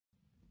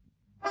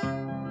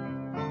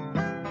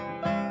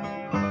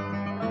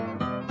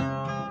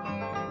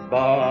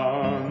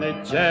bonny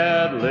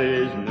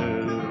Chadleys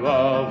knew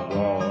of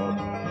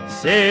war,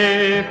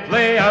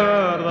 safely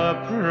o'er the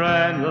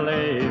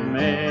friendly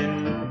main.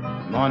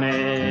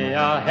 Mony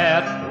a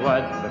het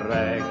was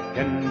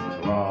breaking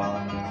claw,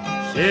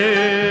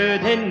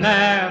 should he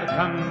ne'er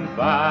come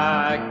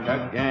back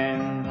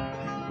again.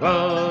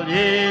 Will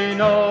ye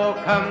no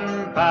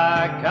come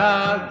back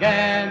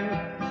again?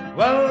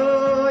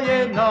 Will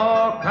ye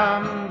no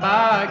come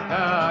back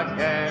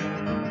again?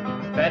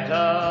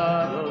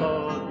 Better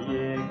load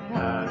ye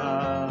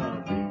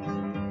canna be.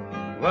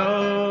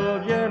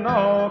 Will ye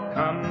no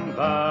come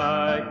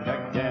back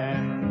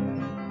again?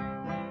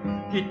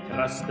 Ye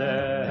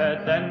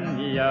trusted in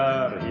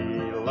your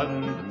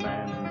Hieland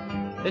men,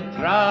 they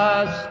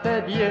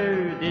trusted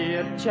you,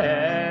 dear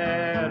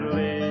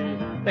Charlie.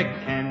 They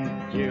kent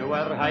you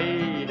were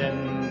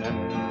hiding in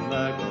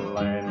the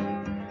glen,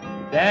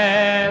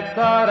 death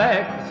or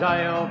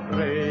exile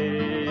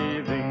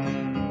craving.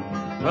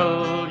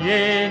 Will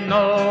ye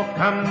no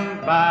come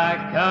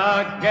back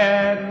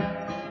again?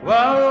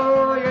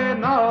 Will ye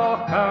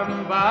no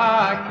come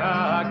back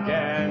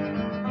again?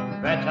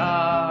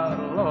 Better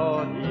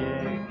load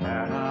ye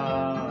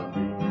canna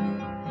be.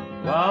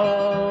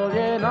 Will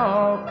ye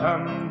no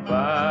come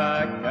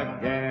back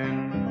again?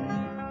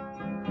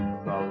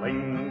 The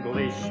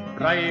English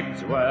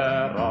bribes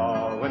were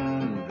all in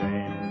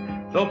vain,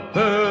 though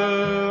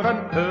poor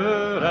and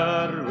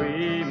poorer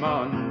we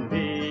maun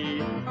be.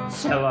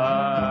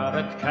 Siller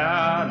it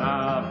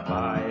canna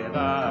buy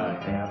the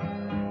heart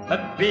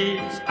that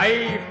beats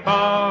aye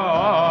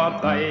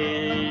for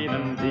thine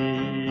and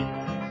thee.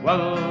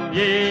 Will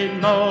ye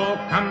no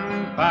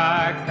come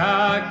back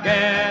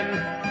again?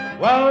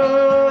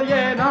 Will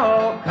ye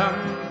no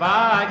come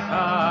back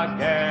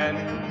again?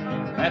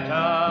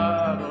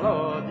 Better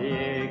load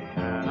ye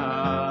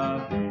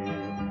canna be.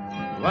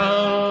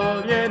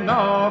 Will ye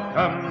no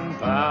come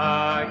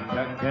back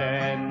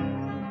again?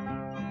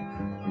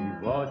 We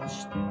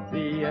watched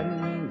thee in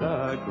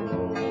the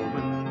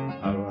gloaming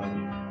hour,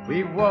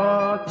 we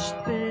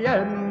watched thee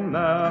in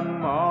the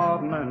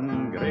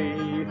morning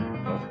grey.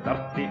 For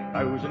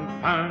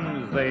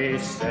 £30,000 they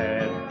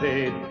said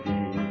they'd be,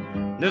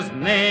 there's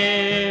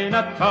nane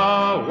at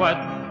all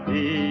what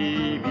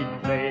thee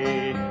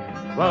betray.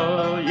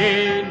 Will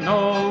ye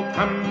no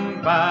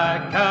come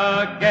back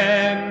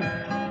again?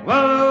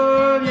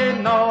 Will ye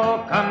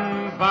no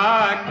come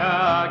back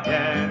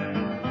again?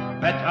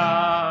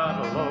 Better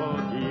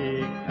load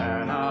ye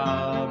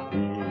canna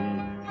be.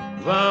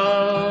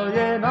 Will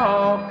ye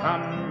no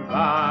come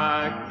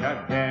back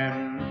again?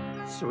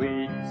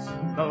 Sweets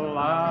the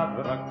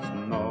lavrock's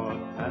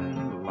note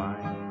and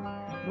line,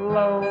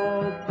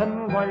 lilting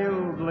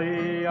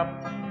wildly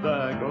up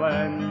the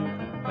glen,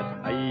 but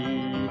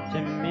aye to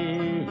me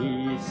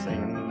he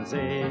sings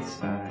a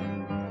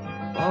sang.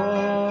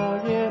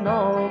 Will ye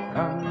no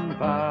come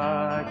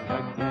back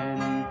again?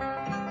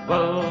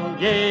 Will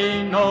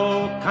ye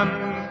no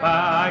come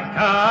back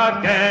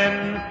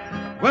again?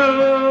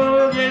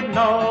 Will ye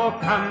no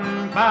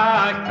come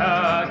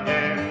back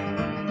again?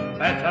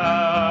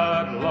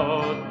 Better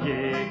load ye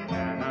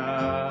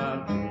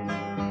canna be.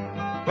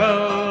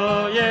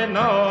 Will ye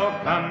no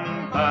come